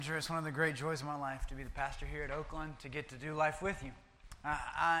It's one of the great joys of my life to be the pastor here at Oakland, to get to do life with you.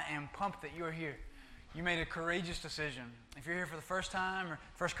 I am pumped that you are here. You made a courageous decision. If you're here for the first time or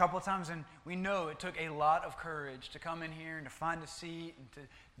first couple of times, and we know it took a lot of courage to come in here and to find a seat and to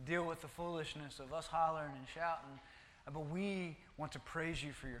deal with the foolishness of us hollering and shouting. But we want to praise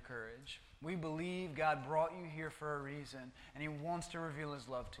you for your courage. We believe God brought you here for a reason, and He wants to reveal His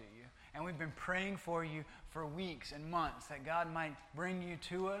love to you. And we've been praying for you for weeks and months that God might bring you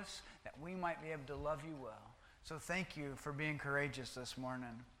to us, that we might be able to love you well. So thank you for being courageous this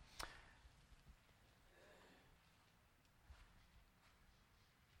morning.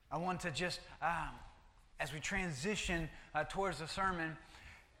 I want to just, as we transition towards the sermon,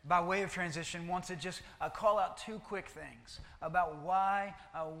 by way of transition, want to just call out two quick things about why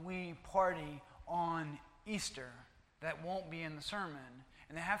we party on Easter that won't be in the sermon.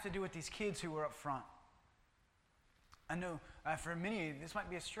 And they have to do with these kids who were up front. I know for many, this might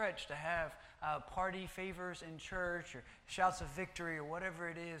be a stretch to have party favors in church or shouts of victory or whatever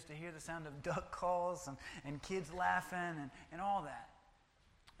it is, to hear the sound of duck calls and kids laughing and all that.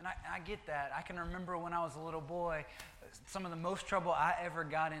 And I get that. I can remember when I was a little boy, some of the most trouble I ever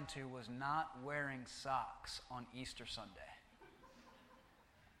got into was not wearing socks on Easter Sunday.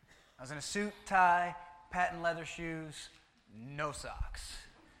 I was in a suit, tie, patent leather shoes, no socks.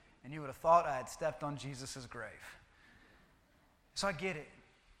 And you would have thought I had stepped on Jesus' grave. So I get it.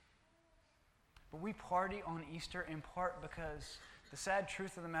 But we party on Easter in part because the sad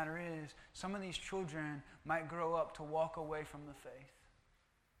truth of the matter is some of these children might grow up to walk away from the faith.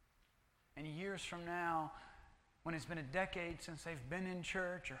 And years from now, when it's been a decade since they've been in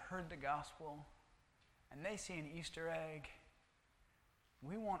church or heard the gospel, and they see an Easter egg,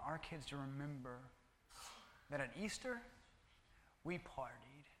 we want our kids to remember that at Easter, we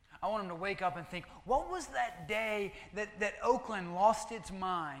partied. I want them to wake up and think, what was that day that Oakland lost its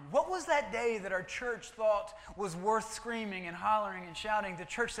mind? What was that day that our church thought was worth screaming and hollering and shouting? The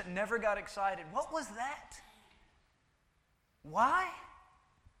church that never got excited. What was that? Why?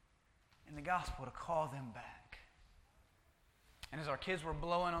 In the gospel, to call them back. And as our kids were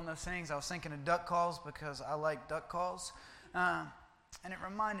blowing on those things, I was thinking of duck calls because I like duck calls. And it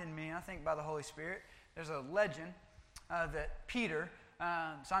reminded me, I think by the Holy Spirit, there's a legend that Peter,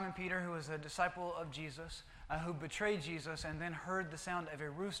 Simon Peter, who was a disciple of Jesus, who betrayed Jesus and then heard the sound of a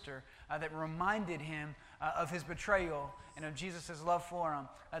rooster that reminded him of his betrayal and of Jesus' love for him,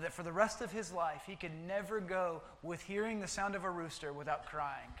 that for the rest of his life he could never go with hearing the sound of a rooster without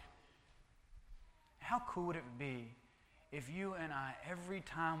crying. How cool would it be if you and I, every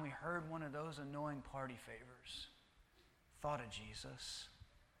time we heard one of those annoying party favors, thought of Jesus,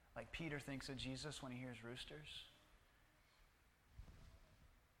 like Peter thinks of Jesus when he hears roosters?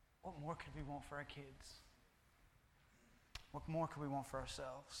 What more could we want for our kids? What more could we want for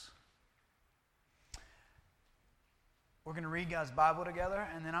ourselves? We're going to read God's Bible together,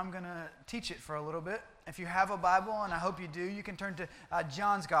 and then I'm going to teach it for a little bit. If you have a Bible, and I hope you do, you can turn to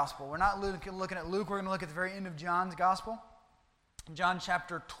John's Gospel. We're not looking at Luke. We're going to look at the very end of John's Gospel. John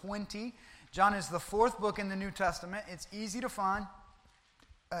chapter 20. John is the fourth book in the New Testament. It's easy to find.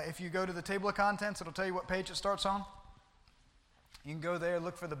 If you go to the table of contents, it'll tell you what page it starts on. You can go there,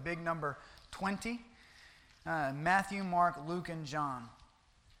 look for the big number 20. Matthew, Mark, Luke, and John.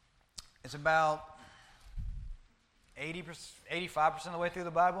 It's about 85% of the way through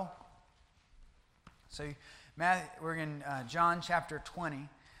the Bible. So we're in John chapter 20.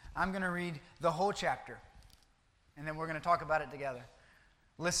 I'm going to read the whole chapter, and then we're going to talk about it together.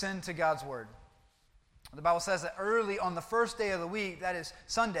 Listen to God's word. The Bible says that early on the first day of the week, that is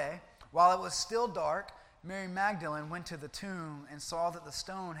Sunday, while it was still dark, Mary Magdalene went to the tomb and saw that the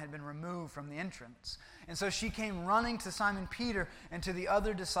stone had been removed from the entrance. And so she came running to Simon Peter and to the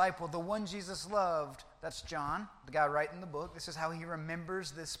other disciple, the one Jesus loved. That's John, the guy writing the book. This is how he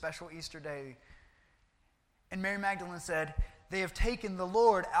remembers this special Easter day. And Mary Magdalene said, "They have taken the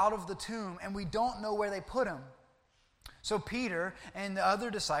Lord out of the tomb, and we don't know where they put him." So Peter and the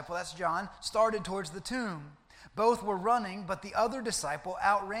other disciple, that's John, started towards the tomb. Both were running, but the other disciple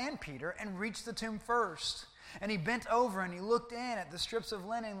outran Peter and reached the tomb first. And he bent over and he looked in at the strips of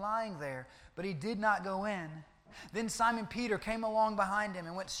linen lying there, but he did not go in. Then Simon Peter came along behind him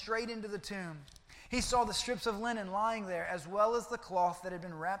and went straight into the tomb. He saw the strips of linen lying there, as well as the cloth that had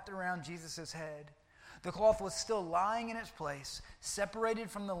been wrapped around Jesus' head. The cloth was still lying in its place, separated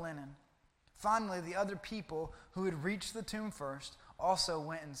from the linen. Finally, the other people who had reached the tomb first also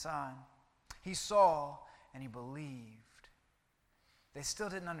went inside. He saw and he believed. They still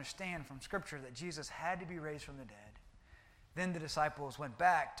didn't understand from Scripture that Jesus had to be raised from the dead. Then the disciples went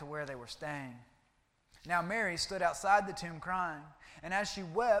back to where they were staying. Now Mary stood outside the tomb crying, and as she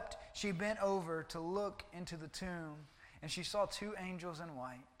wept, she bent over to look into the tomb, and she saw two angels in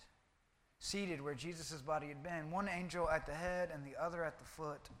white, seated where Jesus' body had been, one angel at the head and the other at the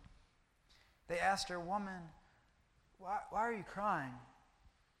foot. They asked her, "Woman, why are you crying?"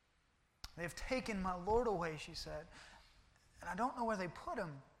 "They have taken my Lord away," she said, "and I don't know where they put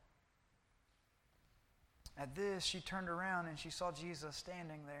him." At this, she turned around and she saw Jesus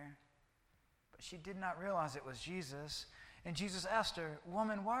standing there. But she did not realize it was Jesus. And Jesus asked her,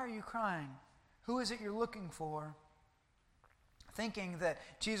 "Woman, why are you crying? Who is it you're looking for?" Thinking that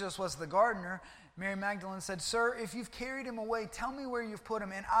Jesus was the gardener, Mary Magdalene said, "Sir, if you've carried him away, tell me where you've put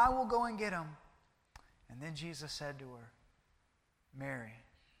him, and I will go and get him." And then Jesus said to her, "Mary."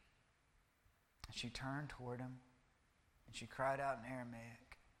 And she turned toward him, and she cried out in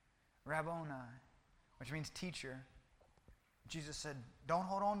Aramaic, "Rabboni," which means teacher. Jesus said, "Don't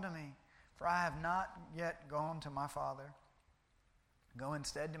hold on to me, for I have not yet gone to my Father. Go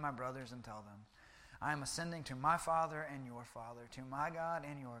instead to my brothers and tell them, I am ascending to my Father and your Father, to my God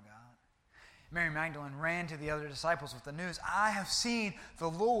and your God." Mary Magdalene ran to the other disciples with the news, "I have seen the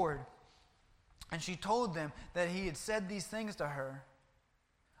Lord." And she told them that he had said these things to her.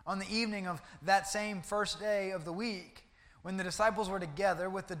 On the evening of that same first day of the week, when the disciples were together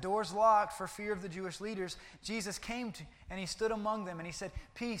with the doors locked for fear of the Jewish leaders, Jesus came and he stood among them and he said,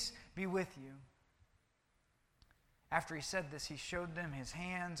 "Peace be with you." After he said this, he showed them his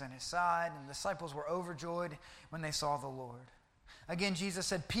hands and his side, and the disciples were overjoyed when they saw the Lord. Again, Jesus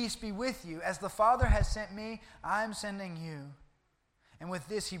said, "Peace be with you. As the Father has sent me, I am sending you." And with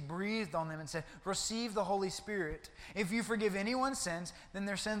this, he breathed on them and said, "Receive the Holy Spirit. If you forgive anyone's sins, then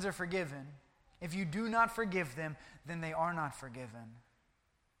their sins are forgiven. If you do not forgive them, then they are not forgiven."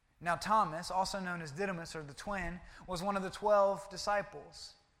 Now Thomas, also known as Didymus or the twin, was one of the 12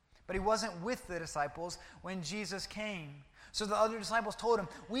 disciples. But he wasn't with the disciples when Jesus came. So the other disciples told him,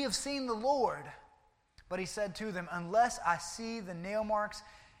 "We have seen the Lord." But he said to them, "Unless I see the nail marks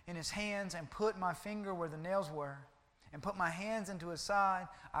in his hands and put my finger where the nails were and put my hands into his side,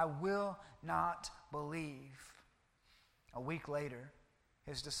 I will not believe." A week later,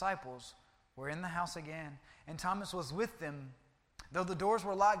 his disciples were in the house again, and Thomas was with them. Though the doors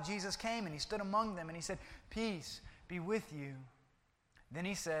were locked, Jesus came and he stood among them and he said, "Peace be with you." Then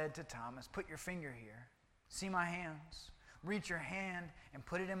he said to Thomas, "Put your finger here. See my hands. Reach your hand and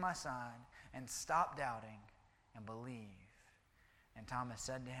put it in my side, and stop doubting and believe." And Thomas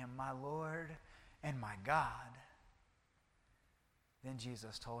said to him, "My Lord and my God." Then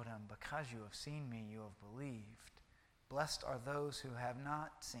Jesus told him, "Because you have seen me, you have believed. Blessed are those who have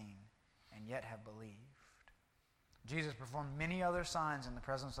not seen and yet have believed." Jesus performed many other signs in the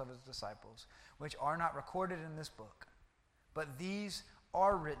presence of his disciples, which are not recorded in this book. But these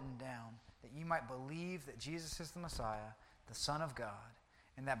are written down that you might believe that Jesus is the Messiah, the Son of God,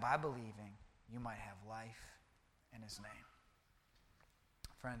 and that by believing you might have life in his name.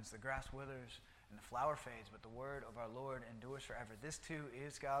 Friends, the grass withers and the flower fades, but the word of our Lord endures forever. This too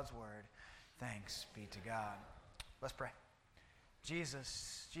is God's word. Thanks be to God. Let's pray.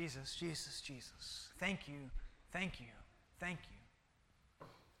 Jesus, Jesus, Jesus, Jesus. Thank you, thank you, thank you.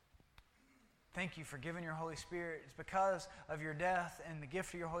 Thank you for giving your Holy Spirit. It's because of your death and the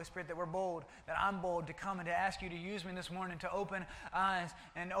gift of your Holy Spirit that we're bold, that I'm bold to come and to ask you to use me this morning to open eyes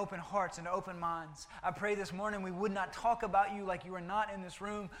and open hearts and to open minds. I pray this morning we would not talk about you like you are not in this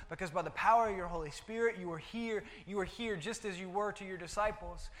room, because by the power of your Holy Spirit, you are here. You are here just as you were to your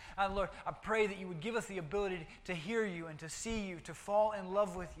disciples. Lord, I pray that you would give us the ability to hear you and to see you, to fall in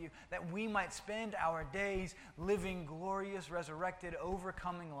love with you, that we might spend our days living glorious, resurrected,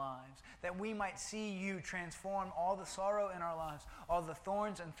 overcoming lives, that we might see you transform all the sorrow in our lives, all the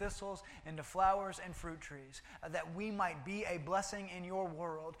thorns and thistles into flowers and fruit trees, that we might be a blessing in your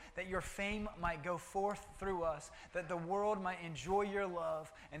world, that your fame might go forth through us, that the world might enjoy your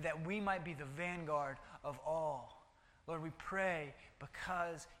love, and that we might be the vanguard of all. Lord, we pray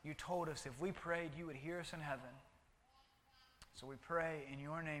because you told us if we prayed, you would hear us in heaven. So we pray in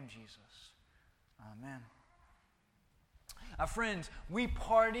your name, Jesus. Amen. Friends, we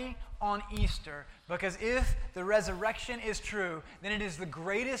party on Easter because if the resurrection is true, then it is the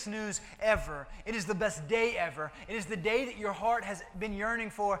greatest news ever. It is the best day ever. It is the day that your heart has been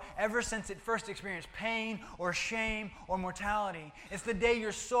yearning for ever since it first experienced pain or shame or mortality. It's the day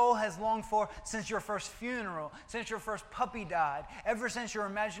your soul has longed for since your first funeral, since your first puppy died, ever since your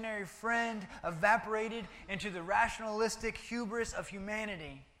imaginary friend evaporated into the rationalistic hubris of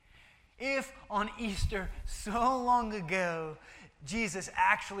humanity. If on Easter so long ago, Jesus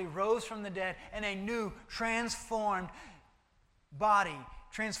actually rose from the dead and a new transformed body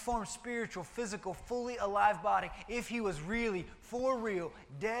transformed spiritual, physical, fully alive body, if he was really, for real,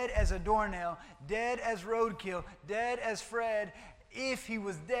 dead as a doornail, dead as roadkill, dead as Fred, if he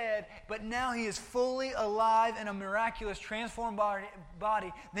was dead, but now he is fully alive in a miraculous transformed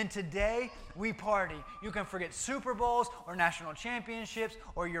body, then today we party. You can forget Super Bowls or national championships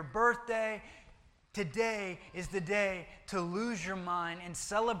or your birthday. Today is the day to lose your mind in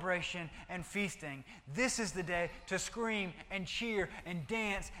celebration and feasting. This is the day to scream and cheer and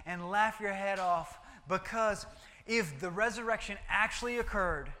dance and laugh your head off, because if the resurrection actually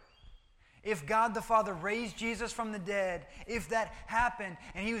occurred, if God the Father raised Jesus from the dead, if that happened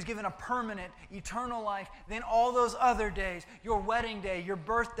and he was given a permanent, eternal life, then all those other days, your wedding day, your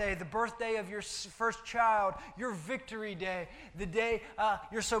birthday, the birthday of your first child, your victory day, the day,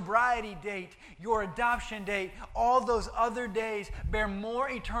 your sobriety date, your adoption date, all those other days bear more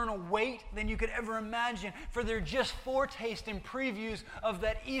eternal weight than you could ever imagine, for they're just foretaste and previews of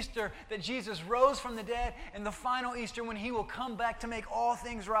that Easter that Jesus rose from the dead, and the final Easter when he will come back to make all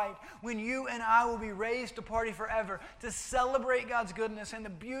things right, when you and I will be raised to party forever, to celebrate God's goodness and the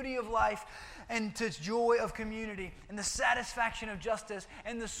beauty of life and the joy of community and the satisfaction of justice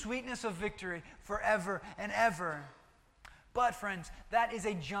and the sweetness of victory forever and ever. But friends, that is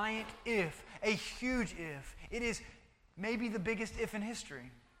a giant if, a huge if. It is maybe the biggest if in history.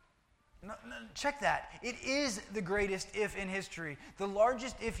 No, check that. It is the greatest if in history. The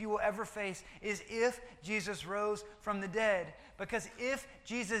largest if you will ever face is if Jesus rose from the dead. Because if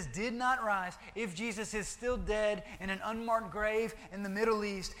Jesus did not rise, if Jesus is still dead in an unmarked grave in the Middle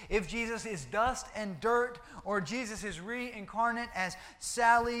East, if Jesus is dust and dirt, or Jesus is reincarnate as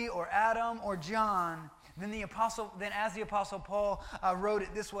Sally or Adam or John, then as the Apostle Paul wrote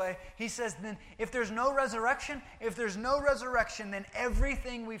it this way, he says, then if there's no resurrection, then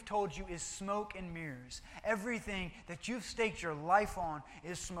everything we've told you is smoke and mirrors. Everything that you've staked your life on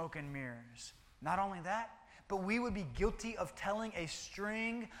is smoke and mirrors. Not only that, but we would be guilty of telling a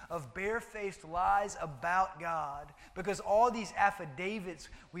string of barefaced lies about God, because all these affidavits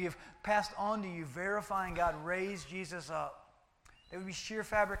we have passed on to you verifying God raised Jesus up, they would be sheer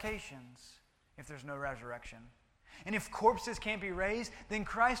fabrications if there's no resurrection. And if corpses can't be raised, then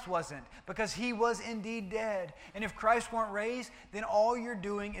Christ wasn't, because he was indeed dead. And if Christ weren't raised, then all you're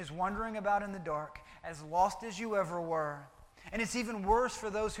doing is wandering about in the dark, as lost as you ever were. And it's even worse for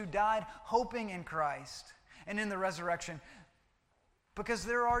those who died hoping in Christ and in the resurrection, because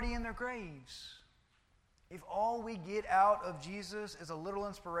they're already in their graves. If all we get out of Jesus is a little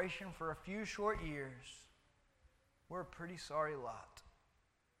inspiration for a few short years, we're a pretty sorry lot.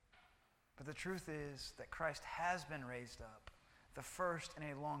 But the truth is that Christ has been raised up, the first in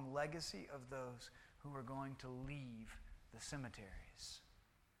a long legacy of those who are going to leave the cemeteries.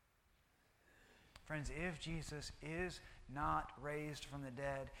 Friends, if Jesus is not raised from the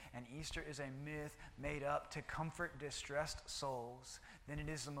dead and Easter is a myth made up to comfort distressed souls, then it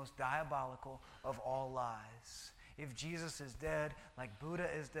is the most diabolical of all lies. If Jesus is dead, like Buddha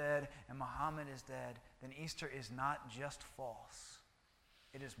is dead and Muhammad is dead, then Easter is not just false.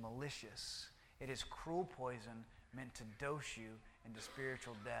 It is malicious. It is cruel poison meant to dose you into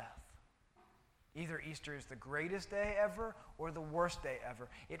spiritual death. Either Easter is the greatest day ever or the worst day ever.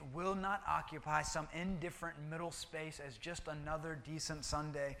 It will not occupy some indifferent middle space as just another decent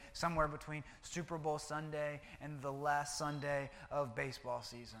Sunday somewhere between Super Bowl Sunday and the last Sunday of baseball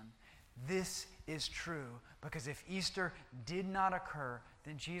season. This is true because if Easter did not occur,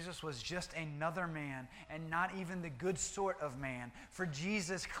 then Jesus was just another man and not even the good sort of man. For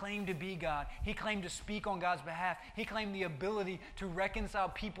Jesus claimed to be God. He claimed to speak on God's behalf. He claimed the ability to reconcile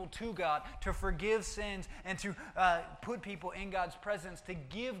people to God, to forgive sins, and to put people in God's presence, to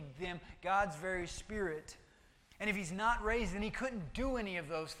give them God's very Spirit. And if he's not raised, then he couldn't do any of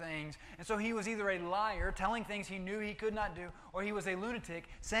those things. And so he was either a liar, telling things he knew he could not do, or he was a lunatic,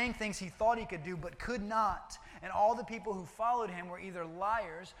 saying things he thought he could do but could not. And all the people who followed him were either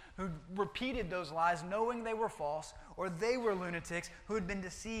liars who repeated those lies knowing they were false, or they were lunatics who had been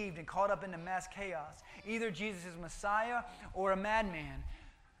deceived and caught up into mass chaos. Either Jesus is Messiah or a madman.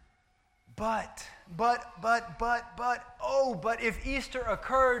 But if Easter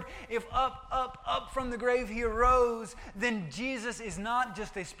occurred, if up from the grave he arose, then Jesus is not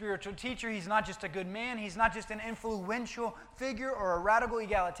just a spiritual teacher. He's not just a good man. He's not just an influential figure or a radical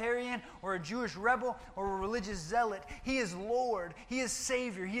egalitarian or a Jewish rebel or a religious zealot. He is Lord. He is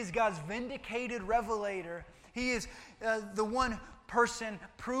Savior. He is God's vindicated revelator. He is the one person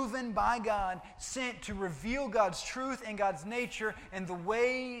proven by God, sent to reveal God's truth and God's nature and the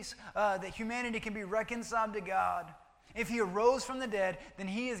ways that humanity can be reconciled to God. If he arose from the dead, then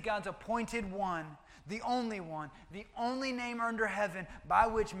he is God's appointed one, the only name under heaven by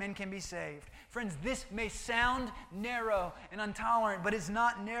which men can be saved. Friends, this may sound narrow and intolerant, but it's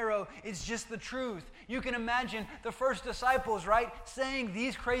not narrow. It's just the truth. You can imagine the first disciples, right, saying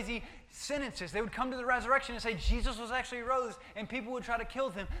these crazy sentences. They would come to the resurrection and say Jesus was actually rose, and people would try to kill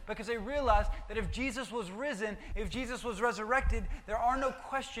them because they realized that if Jesus was risen, if Jesus was resurrected, there are no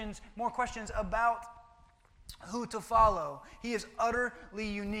more questions about who to follow. He is utterly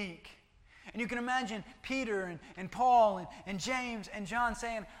unique. And you can imagine Peter and Paul and James and John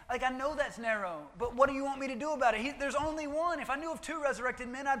saying, like, I know that's narrow, but what do you want me to do about it? There's only one. If I knew of two resurrected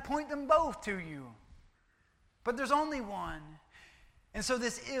men, I'd point them both to you. But there's only one. And so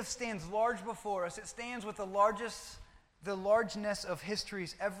this if stands large before us. It stands with the largeness of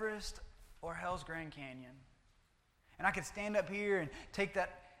history's Everest or hell's Grand Canyon. And I could stand up here and take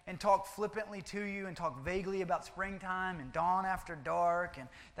that and talk flippantly to you and talk vaguely about springtime and dawn after dark, and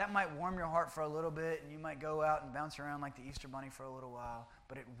that might warm your heart for a little bit, and you might go out and bounce around like the Easter Bunny for a little while,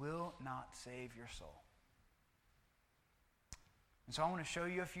 but it will not save your soul. And so I want to show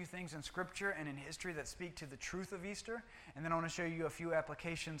you a few things in Scripture and in history that speak to the truth of Easter, and then I want to show you a few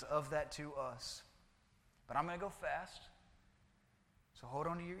applications of that to us. But I'm going to go fast, so hold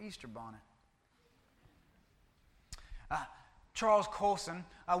on to your Easter bonnet. Charles Colson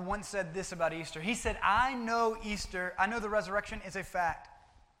once said this about Easter. He said, I know the resurrection is a fact,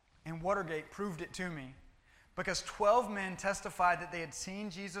 and Watergate proved it to me, because 12 men testified that they had seen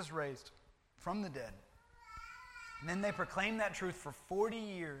Jesus raised from the dead. And then they proclaimed that truth for 40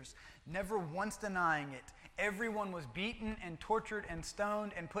 years, never once denying it. Everyone was beaten and tortured and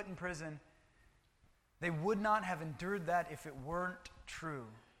stoned and put in prison. They would not have endured that if it weren't true.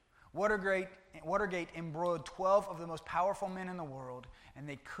 Watergate embroiled 12 of the most powerful men in the world, and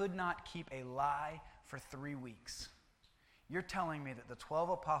they could not keep a lie for 3 weeks. You're telling me that the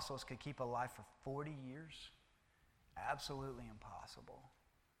 12 apostles could keep a lie for 40 years? Absolutely impossible.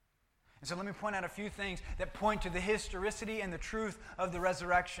 And so let me point out a few things that point to the historicity and the truth of the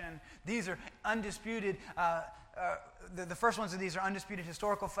resurrection. These are undisputed the first ones of these are undisputed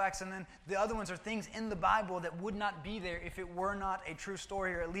historical facts, and then the other ones are things in the Bible that would not be there if it were not a true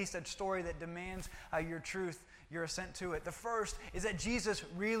story, or at least a story that demands your truth, your assent to it. The first is that Jesus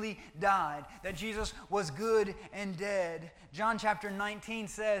really died, that Jesus was good and dead. John chapter 19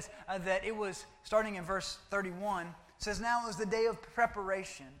 says that it was, starting in verse 31, says, now it was the day of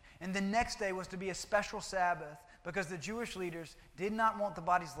preparation, and the next day was to be a special Sabbath, because the Jewish leaders did not want the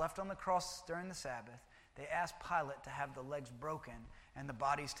bodies left on the cross during the Sabbath. They asked Pilate to have the legs broken and the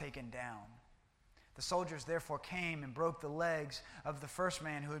bodies taken down. The soldiers therefore came and broke the legs of the first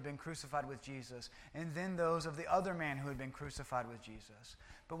man who had been crucified with Jesus, and then those of the other man who had been crucified with Jesus.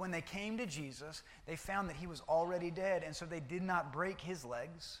 But when they came to Jesus, they found that he was already dead, and so they did not break his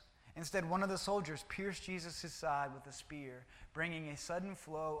legs. Instead, one of the soldiers pierced Jesus' side with a spear, bringing a sudden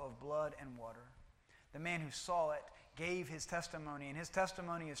flow of blood and water. The man who saw it gave his testimony, and his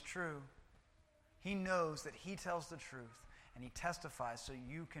testimony is true. He knows that he tells the truth, and he testifies so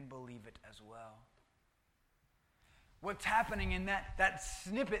you can believe it as well. What's happening in that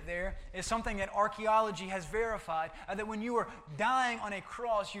snippet there is something that archaeology has verified, that when you are dying on a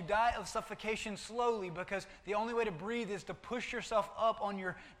cross, you die of suffocation slowly, because the only way to breathe is to push yourself up on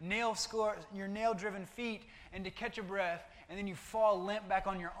your nail-driven feet and to catch a breath, and then you fall limp back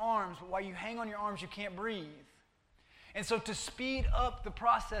on your arms. But while you hang on your arms, you can't breathe. And so to speed up the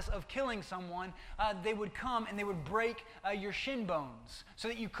process of killing someone, they would come and they would break your shin bones so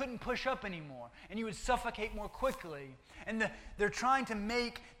that you couldn't push up anymore, and you would suffocate more quickly. And they're trying to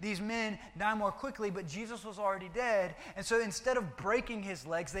make these men die more quickly, but Jesus was already dead. And so instead of breaking his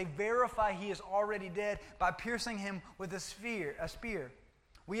legs, they verify he is already dead by piercing him with a spear.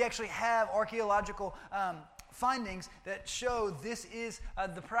 We actually have archaeological findings that show this is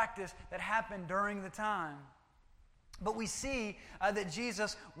the practice that happened during the time. But we see that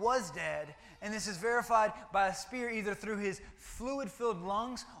Jesus was dead, and this is verified by a spear either through his fluid-filled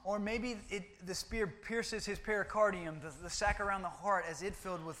lungs, or maybe the spear pierces his pericardium, the sac around the heart, as it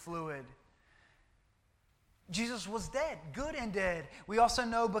filled with fluid. Jesus was dead, good and dead. We also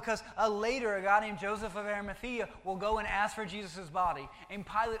know because later a guy named Joseph of Arimathea will go and ask for Jesus' body, and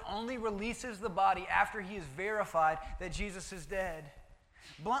Pilate only releases the body after he is verified that Jesus is dead.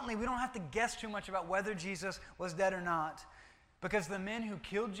 Bluntly, we don't have to guess too much about whether Jesus was dead or not, because the men who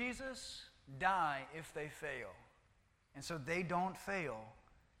killed Jesus die if they fail. And so they don't fail.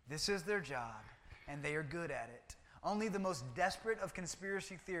 This is their job, and they are good at it. Only the most desperate of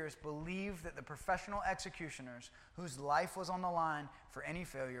conspiracy theorists believe that the professional executioners whose life was on the line for any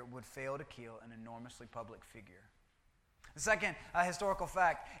failure would fail to kill an enormously public figure. The second historical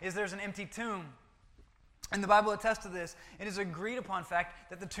fact is there's an empty tomb. And the Bible attests to this. It is agreed upon fact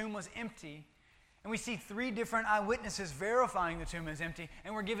that the tomb was empty. And we see 3 different eyewitnesses verifying the tomb is empty.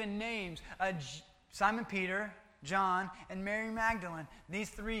 And we're given names. Simon Peter, John, and Mary Magdalene. These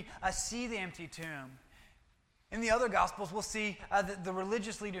 3 see the empty tomb. In the other Gospels, we'll see that the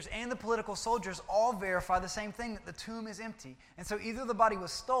religious leaders and the political soldiers all verify the same thing, that the tomb is empty. And so either the body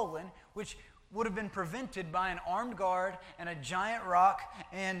was stolen, which would have been prevented by an armed guard and a giant rock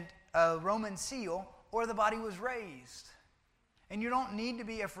and a Roman seal, or the body was raised. And you don't need to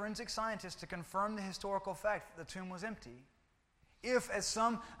be a forensic scientist to confirm the historical fact that the tomb was empty. If, as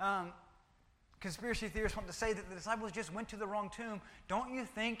some conspiracy theorists want to say, that the disciples just went to the wrong tomb, don't you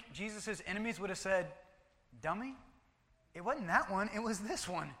think Jesus' enemies would have said, dummy, it wasn't that one, it was this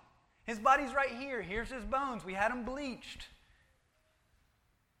one. His body's right here. Here's his bones. We had them bleached.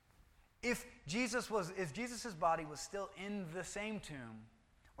 If Jesus' body was still in the same tomb,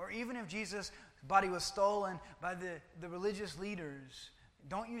 or even if Jesus' body was stolen by the religious leaders,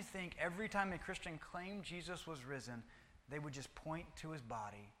 don't you think every time a Christian claimed Jesus was risen, they would just point to his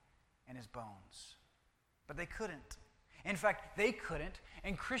body and his bones? But they couldn't. In fact, they couldn't,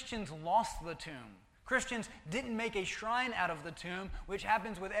 and Christians lost the tomb. Christians didn't make a shrine out of the tomb, which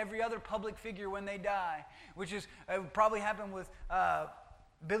happens with every other public figure when they die, which is probably happened with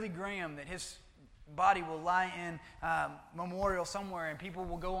Billy Graham, that his body will lie in memorial somewhere and people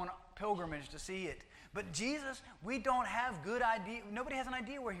will go on pilgrimage to see it. But Jesus, we don't have good idea. Nobody has an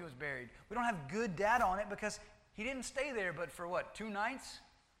idea where he was buried. We don't have good data on it because he didn't stay there but for 2 nights?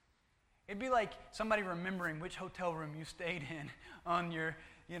 It'd be like somebody remembering which hotel room you stayed in on your,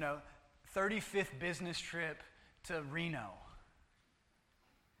 35th business trip to Reno.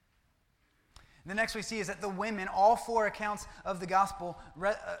 The next we see is that the women, all 4 accounts of the gospel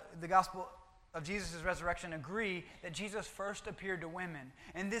of Jesus' resurrection, agree that Jesus first appeared to women.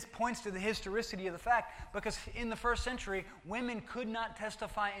 And this points to the historicity of the fact, because in the first century, women could not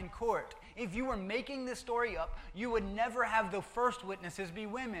testify in court. If you were making this story up, you would never have the first witnesses be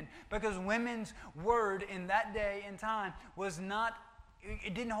women, because women's word in that day and time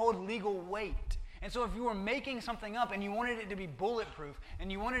it didn't hold legal weight. And so if you were making something up and you wanted it to be bulletproof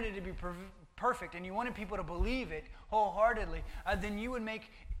and you wanted it to be perfect and you wanted people to believe it wholeheartedly, then you would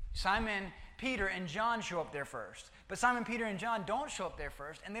make Simon, Peter, and John show up there first. But Simon, Peter, and John don't show up there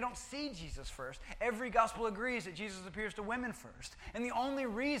first, and they don't see Jesus first. Every gospel agrees that Jesus appears to women first. And the only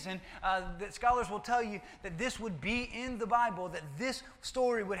reason that scholars will tell you that this would be in the Bible, that this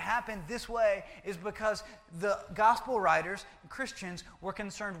story would happen this way, is because the gospel writers, Christians, were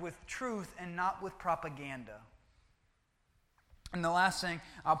concerned with truth and not with propaganda. And the last thing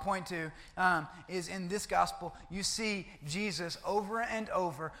I'll point to is in this gospel, you see Jesus over and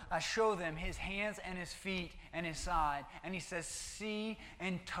over show them his hands and his feet and his side. And he says, see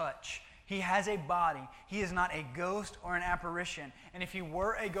and touch. He has a body. He is not a ghost or an apparition. And if he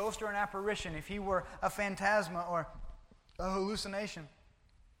were a ghost or an apparition, if he were a phantasma or a hallucination,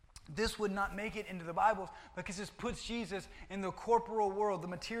 this would not make it into the Bibles, because this puts Jesus in the corporal world, the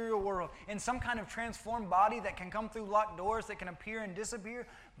material world, in some kind of transformed body that can come through locked doors, that can appear and disappear.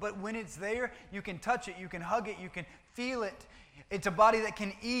 But when it's there, you can touch it, you can hug it, you can feel it. It's a body that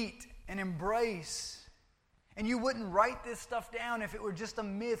can eat and embrace. And you wouldn't write this stuff down if it were just a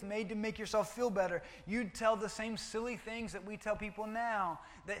myth made to make yourself feel better. You'd tell the same silly things that we tell people now,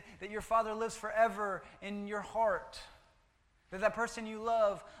 that your Father lives forever in your heart. That person you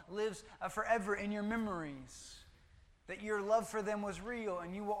love lives forever in your memories. That your love for them was real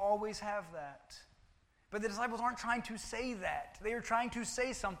and you will always have that. But the disciples aren't trying to say that. They are trying to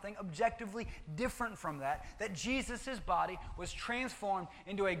say something objectively different from that. That Jesus' body was transformed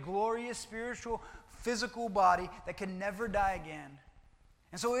into a glorious spiritual, physical body that can never die again.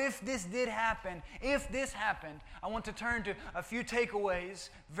 And so if this happened, I want to turn to a few takeaways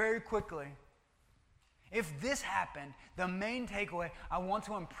very quickly. If this happened, the main takeaway I want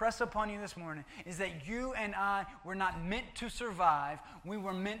to impress upon you this morning is that you and I were not meant to survive. We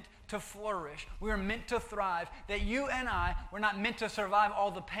were meant to flourish. We were meant to thrive. That you and I were not meant to survive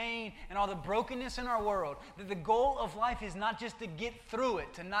all the pain and all the brokenness in our world. That the goal of life is not just to get through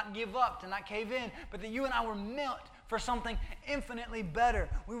it, to not give up, to not cave in, but that you and I were meant for something infinitely better.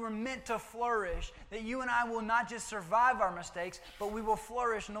 We were meant to flourish. That you and I will not just survive our mistakes, but we will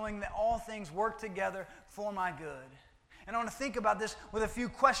flourish knowing that all things work together for my good. And I want to think about this with a few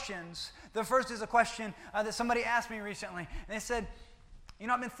questions. The first is a question that somebody asked me recently. And they said,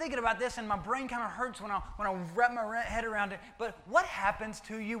 I've been thinking about this and my brain kind of hurts when I wrap my head around it. But what happens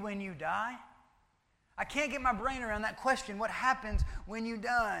to you when you die? I can't get my brain around that question. What happens when you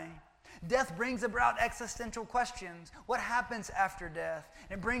die? Death brings about existential questions. What happens after death?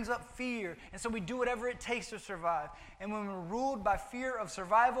 And it brings up fear. And so we do whatever it takes to survive. And when we're ruled by fear of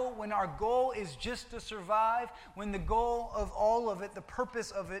survival, when our goal is just to survive, when the goal of all of it, the purpose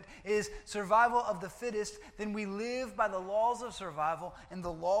of it, is survival of the fittest, then we live by the laws of survival and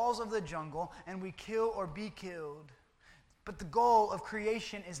the laws of the jungle, and we kill or be killed. But the goal of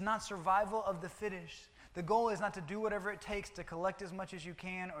creation is not survival of the fittest. The goal is not to do whatever it takes to collect as much as you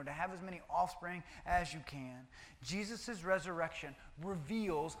can or to have as many offspring as you can. Jesus' resurrection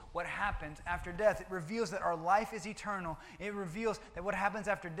reveals what happens after death. It reveals that our life is eternal. It reveals that what happens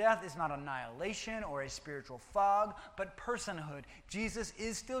after death is not annihilation or a spiritual fog, but personhood. Jesus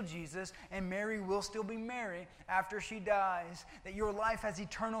is still Jesus, and Mary will still be Mary after she dies. That your life has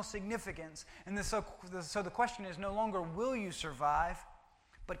eternal significance. And so the question is no longer will you survive,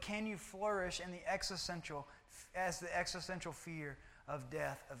 but can you flourish in the existential, as the existential fear of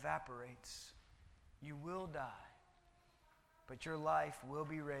death evaporates? You will die, but your life will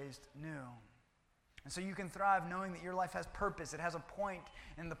be raised new. And so you can thrive knowing that your life has purpose. It has a point,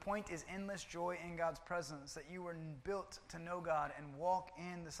 and the point is endless joy in God's presence, that you were built to know God and walk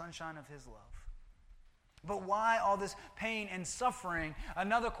in the sunshine of His love. But why all this pain and suffering?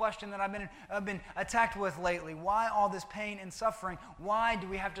 Another question that I've been attacked with lately. Why all this pain and suffering? Why do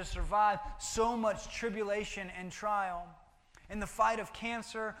we have to survive so much tribulation and trial? In the fight of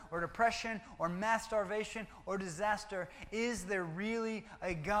cancer or depression or mass starvation or disaster, is there really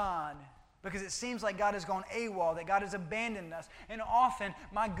a God? Because it seems like God has gone AWOL, that God has abandoned us. And often,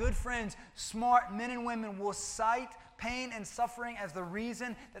 my good friends, smart men and women, will cite pain and suffering as the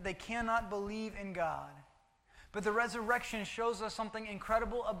reason that they cannot believe in God. But the resurrection shows us something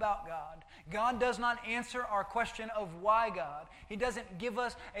incredible about God. God does not answer our question of why God. He doesn't give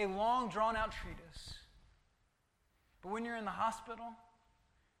us a long, drawn-out treatise. But when you're in the hospital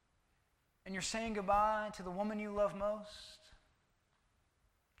and you're saying goodbye to the woman you love most,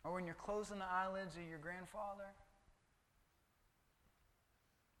 or when you're closing the eyelids of your grandfather,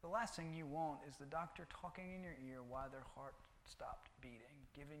 the last thing you want is the doctor talking in your ear why their heart stopped beating,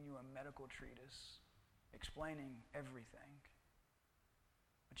 giving you a medical treatise, explaining everything.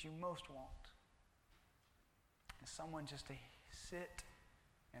 What you most want is someone just to sit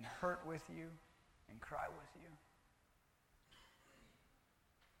and hurt with you and cry with you.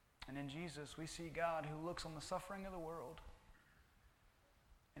 And in Jesus, we see God who looks on the suffering of the world,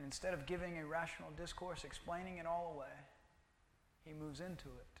 and instead of giving a rational discourse explaining it all away, He moves into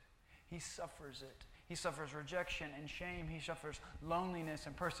it. He suffers it. He suffers rejection and shame. He suffers loneliness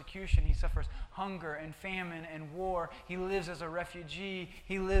and persecution. He suffers hunger and famine and war. He lives as a refugee.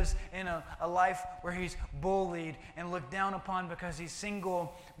 He lives in a life where he's bullied and looked down upon because he's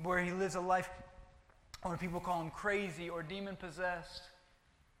single, where he lives a life where people call him crazy or demon-possessed.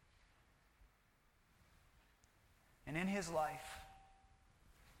 And in his life,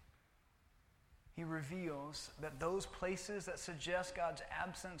 He reveals that those places that suggest God's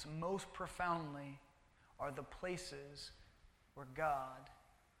absence most profoundly are the places where God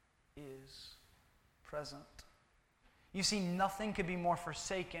is present. You see, nothing could be more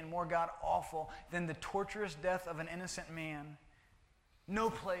forsaken, more God-awful than the torturous death of an innocent man. No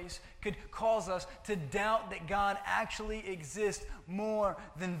place could cause us to doubt that God actually exists more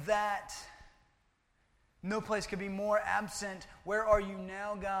than that. No place could be more absent, where are you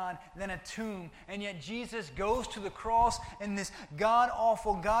now, God, than a tomb. And yet Jesus goes to the cross in this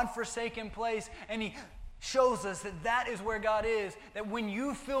God-awful, God-forsaken place, and He shows us that that is where God is. That when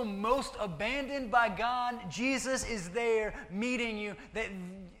you feel most abandoned by God, Jesus is there meeting you. That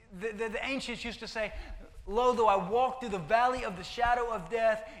the ancients used to say, "Lo, though I walk through the valley of the shadow of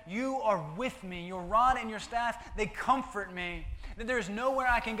death, you are with me. Your rod and your staff, they comfort me." That there is nowhere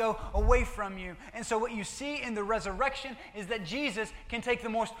I can go away from you. And so what you see in the resurrection is that Jesus can take the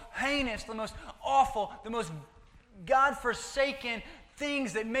most heinous, the most awful, the most God-forsaken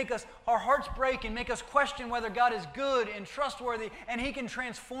things that make our hearts break and make us question whether God is good and trustworthy, and He can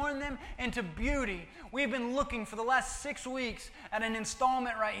transform them into beauty. We've been looking for the last 6 weeks at an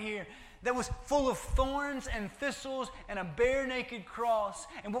installment right here that was full of thorns and thistles and a bare naked cross.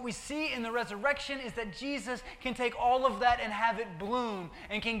 And what we see in the resurrection is that Jesus can take all of that and have it bloom,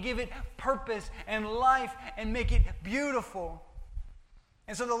 and can give it purpose and life and make it beautiful.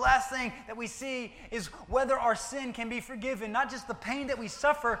 And so the last thing that we see is whether our sin can be forgiven. Not just the pain that we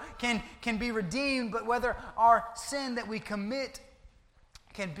suffer can be redeemed, but whether our sin that we commit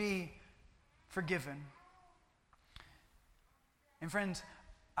can be forgiven. And friends,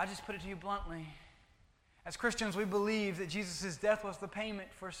 I just put it to you bluntly. As Christians, we believe that Jesus' death was the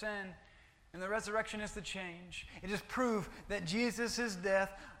payment for sin. And the resurrection is the change. It is proof that Jesus'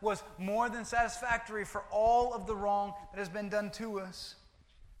 death was more than satisfactory for all of the wrong that has been done to us.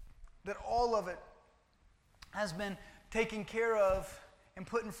 That all of it has been taken care of and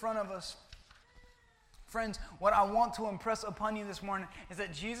put in front of us. Friends, what I want to impress upon you this morning is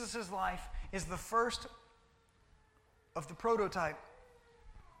that Jesus' life is the first of the prototype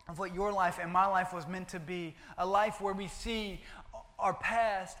of what your life and my life was meant to be. A life where we see our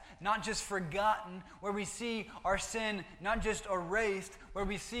past not just forgotten, where we see our sin not just erased, where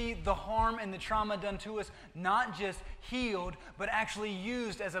we see the harm and the trauma done to us not just healed, but actually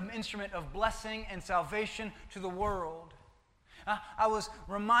used as an instrument of blessing and salvation to the world. I was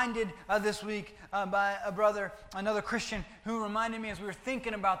reminded this week by a brother, another Christian, who reminded me as we were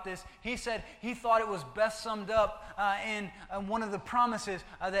thinking about this. He said he thought it was best summed up in one of the promises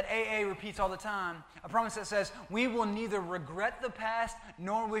that AA repeats all the time. A promise that says, we will neither regret the past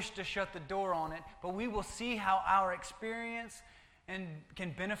nor wish to shut the door on it, but we will see how our experience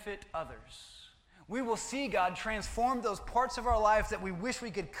can benefit others. We will see God transform those parts of our lives that we wish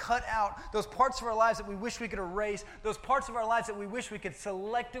we could cut out, those parts of our lives that we wish we could erase, those parts of our lives that we wish we could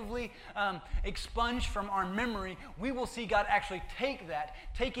selectively expunge from our memory. We will see God actually take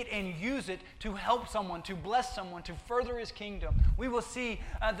it and use it to help someone, to bless someone, to further His kingdom. We will see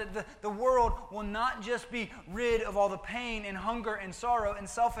that the world will not just be rid of all the pain and hunger and sorrow and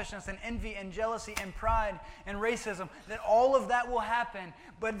selfishness and envy and jealousy and pride and racism, that all of that will happen,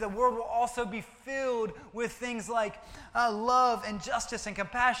 but the world will also be filled with things like love and justice and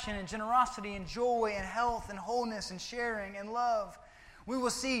compassion and generosity and joy and health and wholeness and sharing and love. We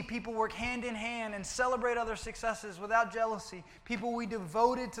will see people work hand in hand and celebrate other successes without jealousy. People will be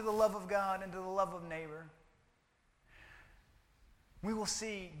devoted to the love of God and to the love of neighbor. We will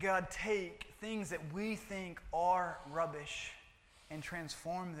see God take things that we think are rubbish and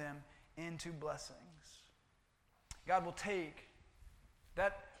transform them into blessings. God will take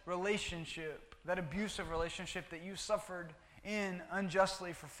that relationship, that abusive relationship that you suffered in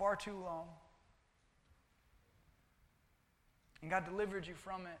unjustly for far too long, and God delivered you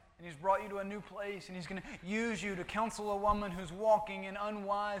from it, and He's brought you to a new place, and He's going to use you to counsel a woman who's walking in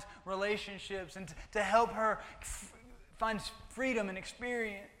unwise relationships and to help her find freedom and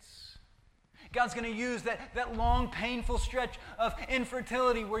experience. God's going to use that long, painful stretch of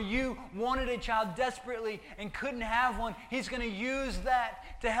infertility where you wanted a child desperately and couldn't have one. He's going to use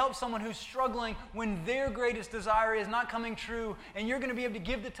that to help someone who's struggling when their greatest desire is not coming true. And you're going to be able to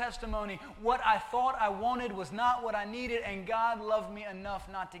give the testimony, what I thought I wanted was not what I needed, and God loved me enough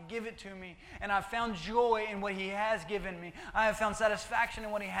not to give it to me. And I've found joy in what He has given me. I have found satisfaction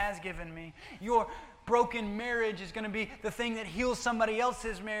in what He has given me. Your broken marriage is going to be the thing that heals somebody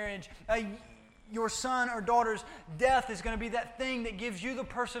else's marriage. Your son or daughter's death is going to be that thing that gives you the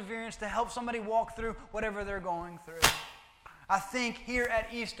perseverance to help somebody walk through whatever they're going through. I think here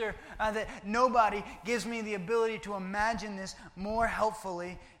at Easter that nobody gives me the ability to imagine this more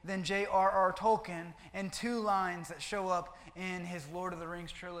helpfully than J.R.R. Tolkien and two lines that show up in his Lord of the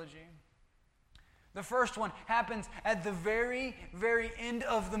Rings trilogy. The first one happens at the very, very end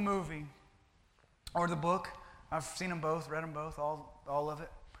of the movie, or the book. I've seen them both, read them both, all of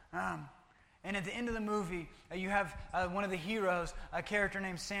it. And at the end of the movie, you have one of the heroes, a character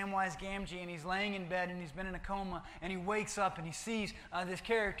named Samwise Gamgee, and he's laying in bed and he's been in a coma, and he wakes up and he sees this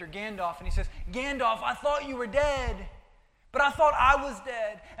character, Gandalf, and he says, "Gandalf, I thought you were dead, but I thought I was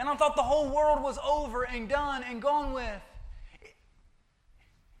dead, and I thought the whole world was over and done and gone with.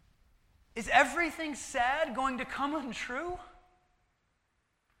 Is everything sad going to come untrue?"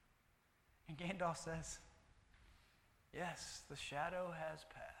 And Gandalf says, "Yes, the shadow has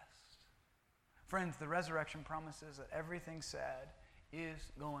passed." Friends, the resurrection promises that everything sad is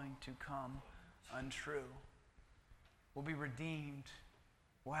going to come untrue. We'll be redeemed.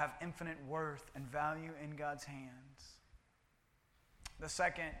 We'll have infinite worth and value in God's hands. The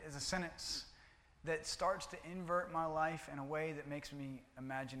second is a sentence that starts to invert my life in a way that makes me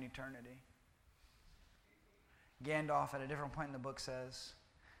imagine eternity. Gandalf, at a different point in the book, says,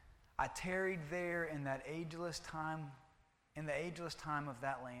 "I tarried there in the ageless time of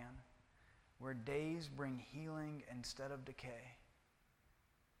that land, where days bring healing instead of decay.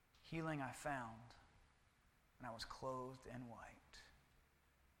 Healing I found, and I was clothed in white."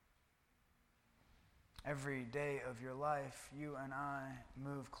 Every day of your life, you and I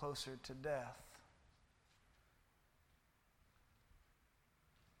move closer to death.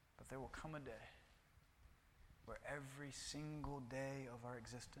 But there will come a day where every single day of our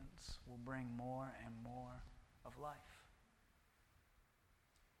existence will bring more and more of life.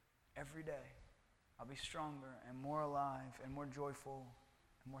 Every day, I'll be stronger and more alive and more joyful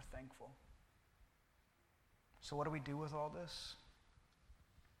and more thankful. So what do we do with all this?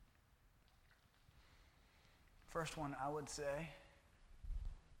 First one I would say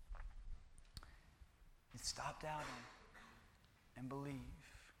is stop doubting and believe.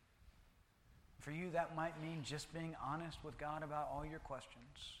 For you, that might mean just being honest with God about all your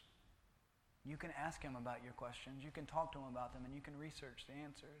questions. You can ask Him about your questions. You can talk to Him about them, and you can research the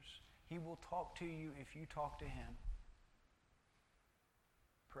answers. He will talk to you if you talk to Him.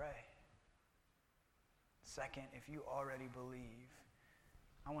 Pray. Second, if you already believe,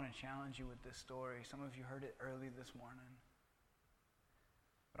 I want to challenge you with this story. Some of you heard it early this morning,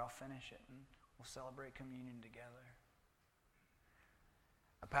 but I'll finish it and we'll celebrate communion together.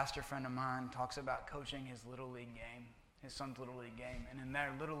 A pastor friend of mine talks about coaching his little league game, his son's little league game, and in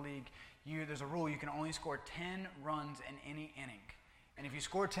their little league, there's a rule: you can only score 10 runs in any inning. And if you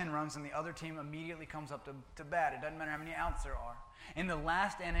score 10 runs, then the other team immediately comes up to bat. It doesn't matter how many outs there are. In the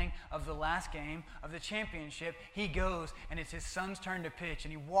last inning of the last game of the championship, he goes, and it's his son's turn to pitch.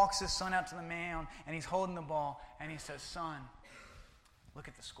 And he walks his son out to the mound, and he's holding the ball. And he says, "Son, look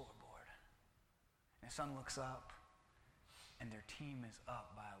at the scoreboard." And his son looks up, and their team is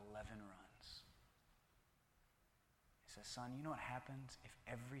up by 11 runs. He says, "Son, you know what happens if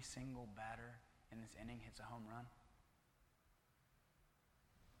every single batter in this inning hits a home run?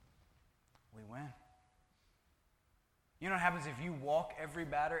 We win. You know what happens if you walk every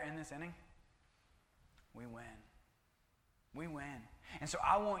batter in this inning? We win. We win." And so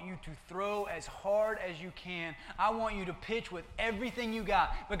I want you to throw as hard as you can. I want you to pitch with everything you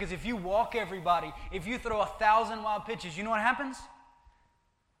got. Because if you walk everybody, if you throw 1,000 wild pitches, you know what happens?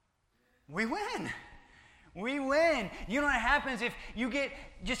 We win. We win. You know what happens if you get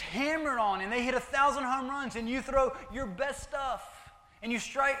just hammered on and they hit 1,000 home runs and you throw your best stuff and you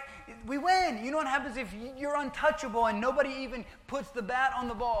strike? We win. You know what happens if you're untouchable and nobody even puts the bat on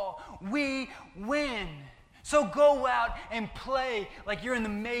the ball? We win. So go out and play like you're in the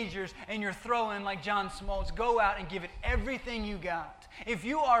majors and you're throwing like John Smoltz. Go out and give it everything you got. If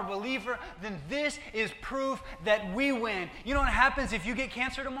you are a believer, then this is proof that we win. You know what happens if you get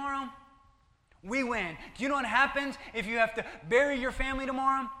cancer tomorrow? We win. Do you know what happens if you have to bury your family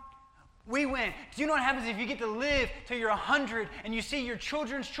tomorrow? We win. Do you know what happens if you get to live till you're 100 and you see your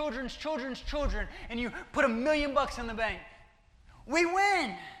children's children and you put $1 million in the bank? We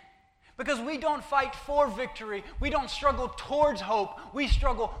win. Because we don't fight for victory. We don't struggle towards hope. We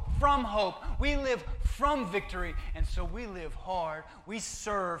struggle from hope. We live from victory. And so we live hard. We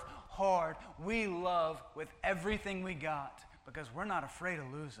serve hard. We love with everything we got because we're not afraid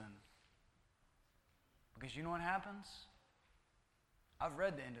of losing. Because you know what happens? I've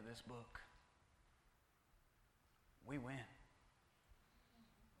read the end of this book. We win.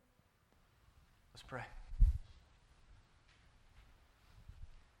 Let's pray.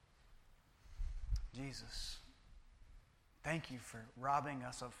 Jesus, thank you for robbing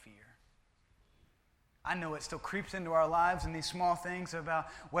us of fear. I know it still creeps into our lives in these small things about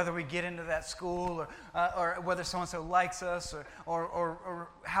whether we get into that school or whether so-and-so likes us or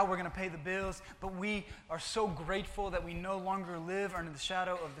how we're going to pay the bills. But we are so grateful that we no longer live under the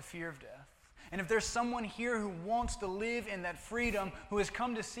shadow of the fear of death. And if there's someone here who wants to live in that freedom, who has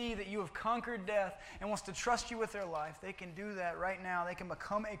come to see that you have conquered death and wants to trust you with their life, they can do that right now. They can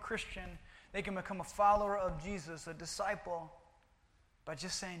become a Christian. They can become a follower of Jesus, a disciple, by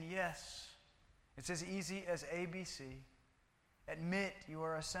just saying yes. It's as easy as ABC. Admit you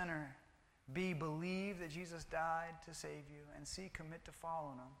are a sinner. B, believe that Jesus died to save you. And C, commit to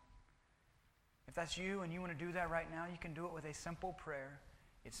following Him. If that's you and you want to do that right now, you can do it with a simple prayer.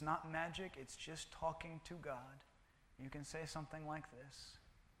 It's not magic. It's just talking to God. You can say something like this: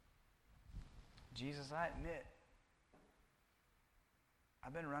 Jesus, I admit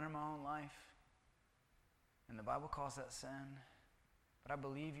I've been running my own life, and the Bible calls that sin. But I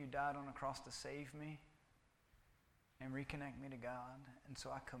believe you died on a cross to save me and reconnect me to God. And so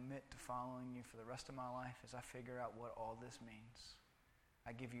I commit to following you for the rest of my life as I figure out what all this means.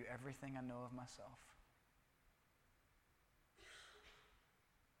 I give you everything I know of myself.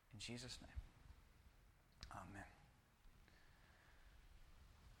 In Jesus' name, amen.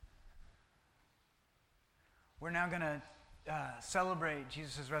 We're now going to celebrate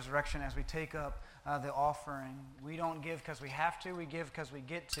Jesus' resurrection as we take up the offering. We don't give because we have to. We give because we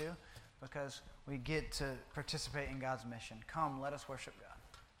get to, because we get to participate in God's mission. Come, let us worship God.